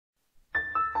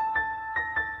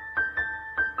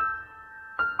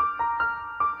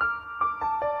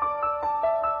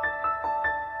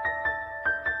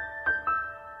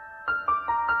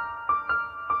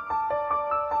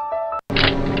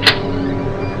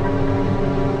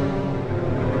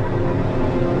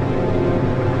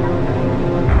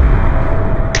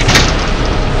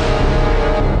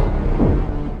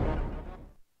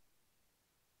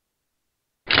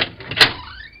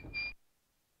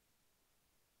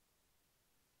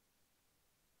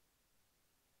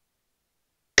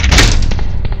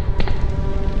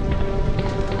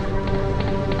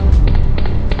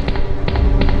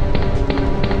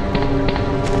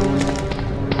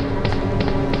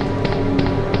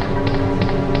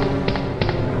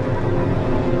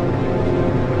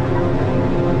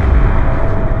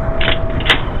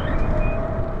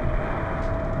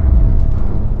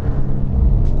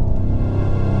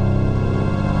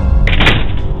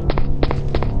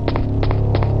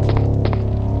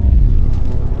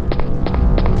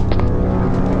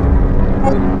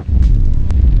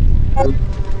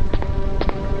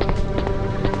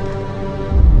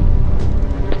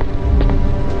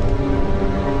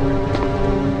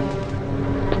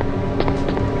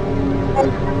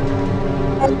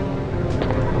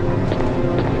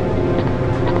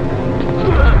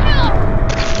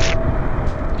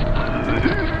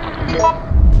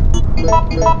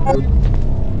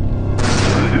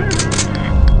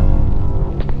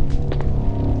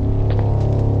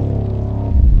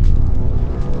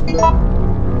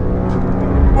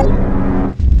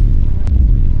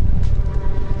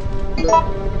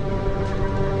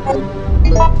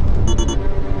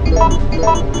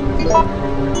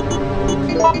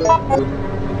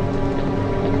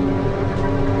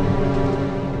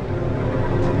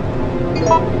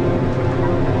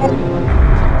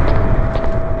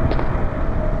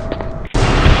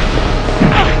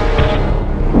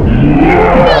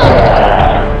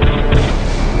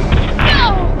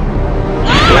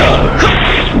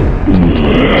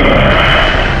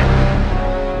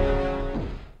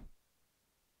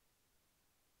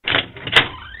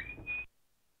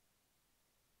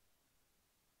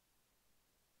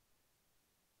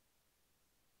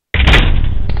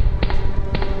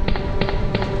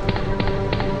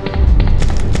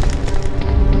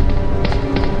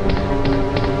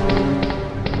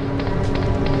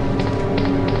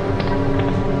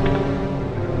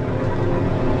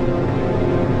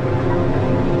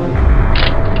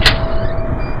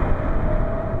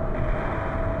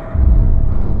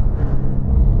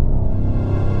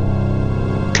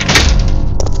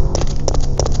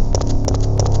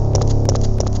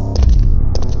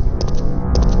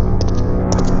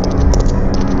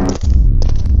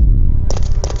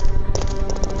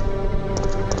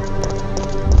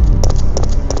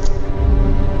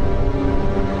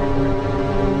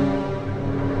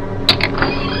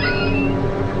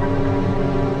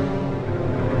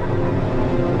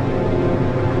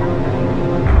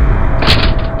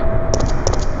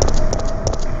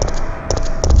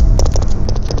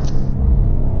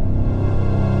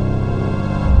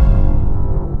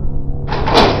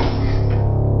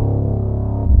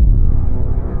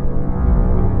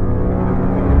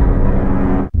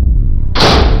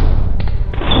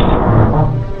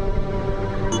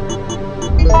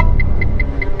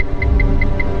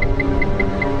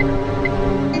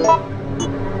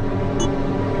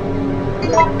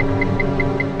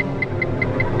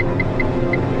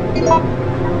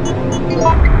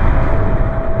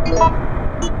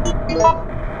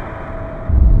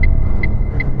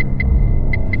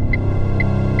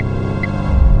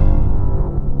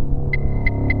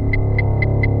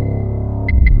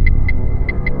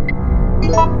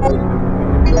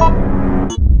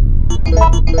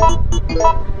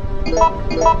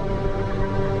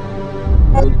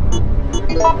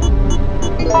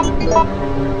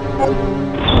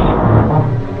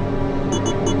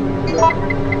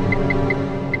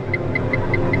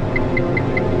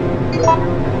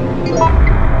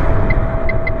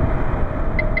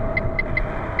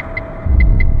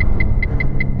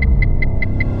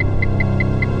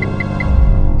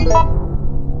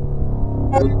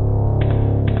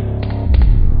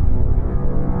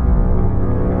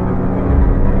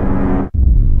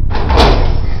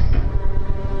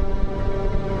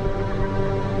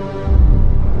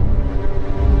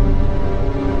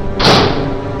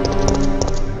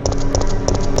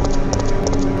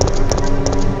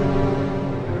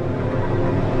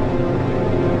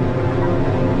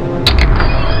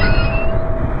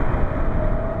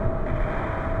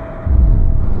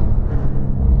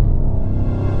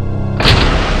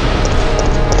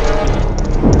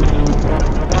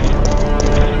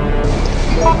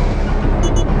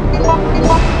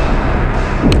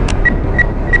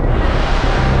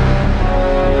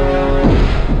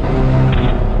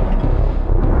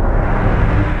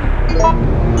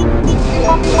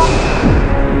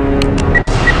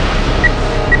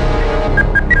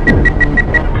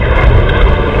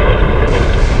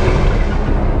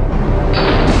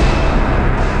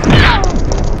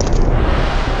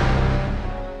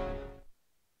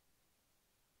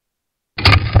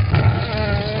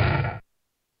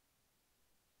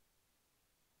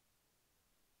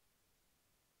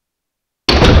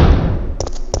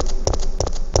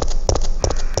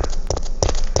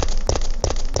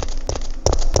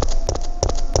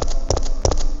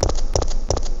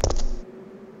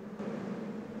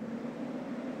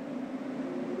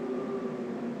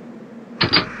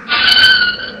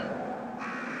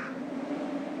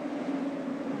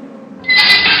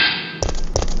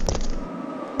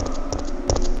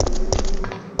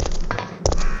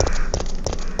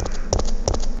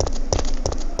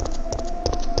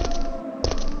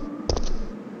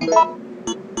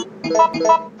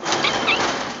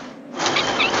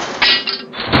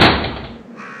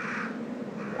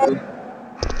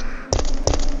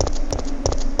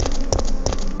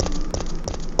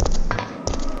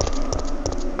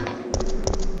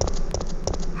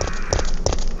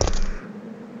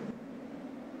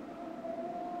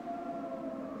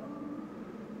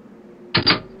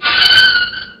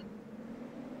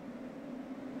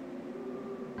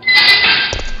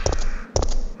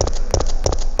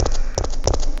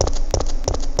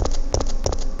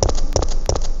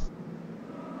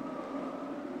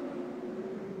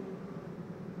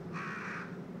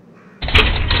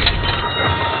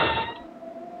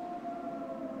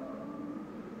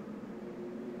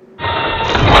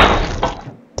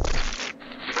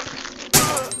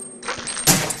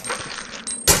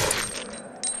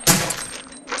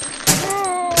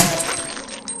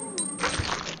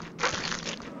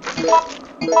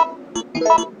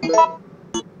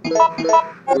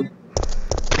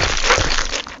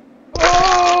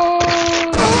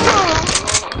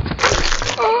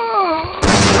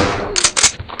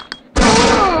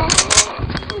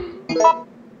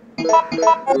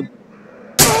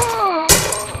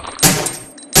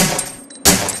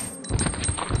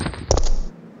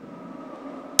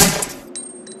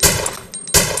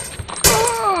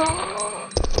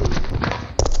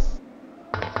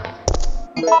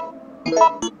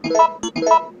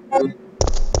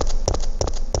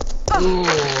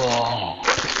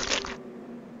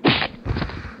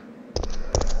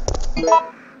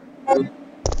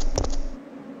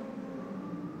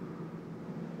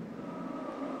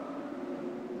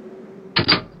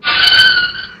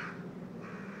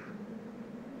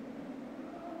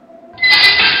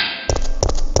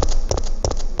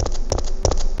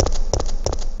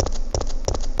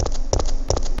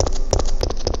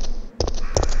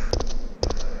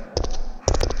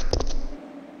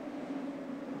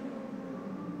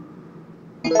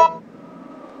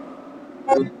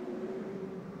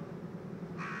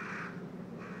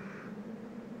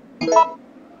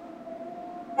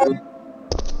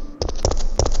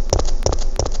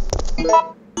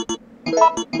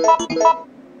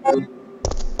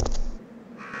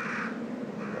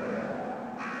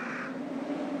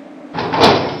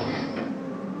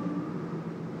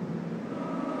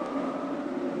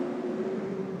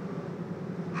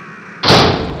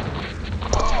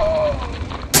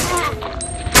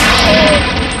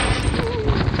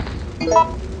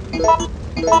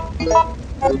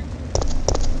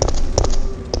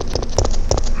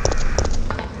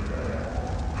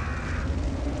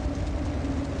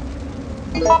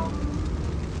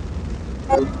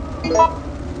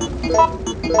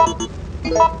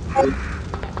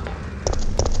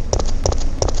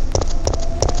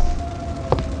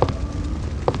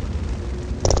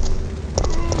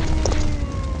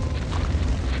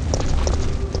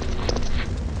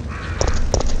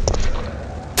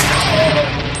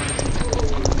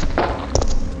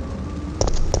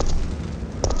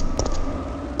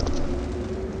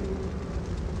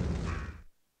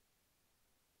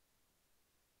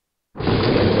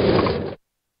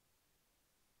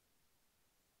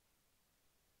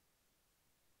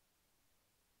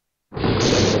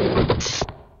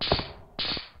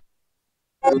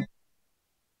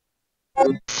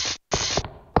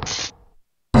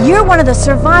You're one of the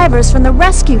survivors from the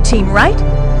rescue team, right?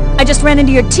 I just ran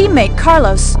into your teammate,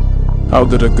 Carlos. How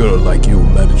did a girl like you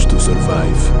manage to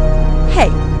survive? Hey,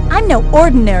 I'm no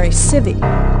ordinary civvy.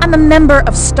 I'm a member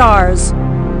of S.T.A.R.S.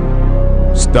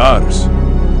 S.T.A.R.S?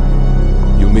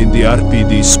 You mean the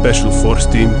R.P.D Special Force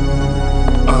Team?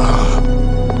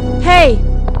 Hey,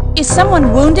 is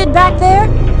someone wounded back there?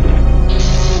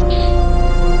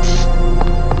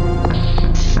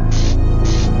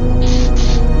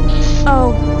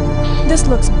 Oh, this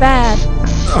looks bad.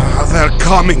 They're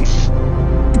coming.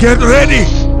 Get ready!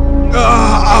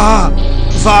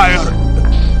 Fire!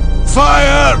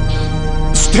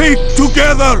 Fire! Stay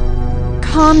together!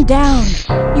 Calm down.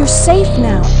 You're safe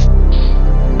now.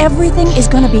 Everything is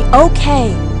gonna be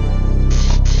okay.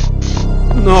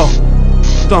 No,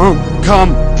 don't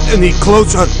come any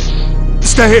closer.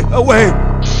 Stay away.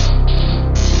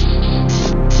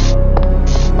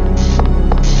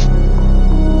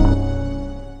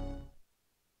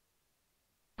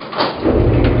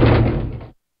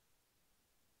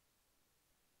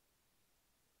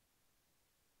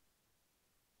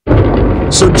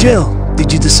 So Jill,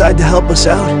 did you decide to help us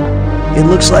out? It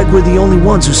looks like we're the only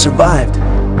ones who survived.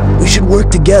 We should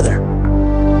work together.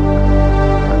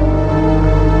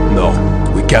 No,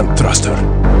 we can't trust her.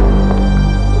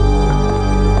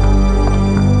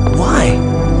 Why?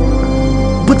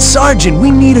 But Sergeant, we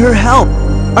need her help.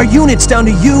 Our unit's down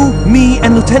to you, me,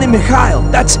 and Lieutenant Mikhail.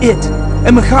 That's it.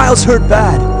 And Mikhail's hurt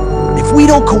bad. If we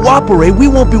don't cooperate, we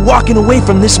won't be walking away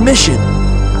from this mission.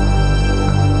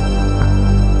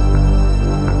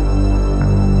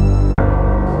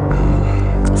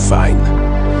 Fine.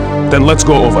 Then let's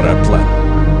go over our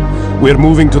plan. We're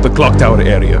moving to the clock tower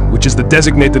area, which is the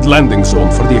designated landing zone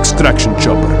for the extraction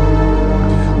chopper.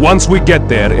 Once we get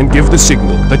there and give the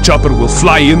signal, the chopper will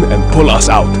fly in and pull us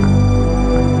out.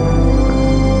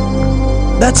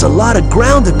 That's a lot of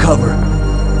ground to cover.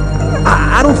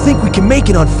 I don't think we can make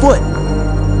it on foot.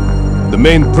 The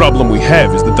main problem we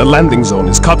have is that the landing zone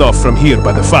is cut off from here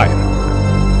by the fire.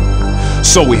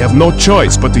 So we have no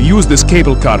choice but to use this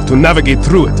cable car to navigate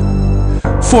through it.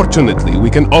 Fortunately,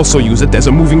 we can also use it as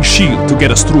a moving shield to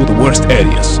get us through the worst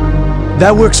areas.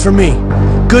 That works for me.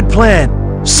 Good plan,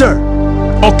 sir.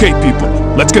 Okay, people,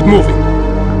 let's get moving.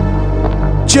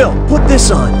 Jill, put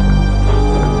this on.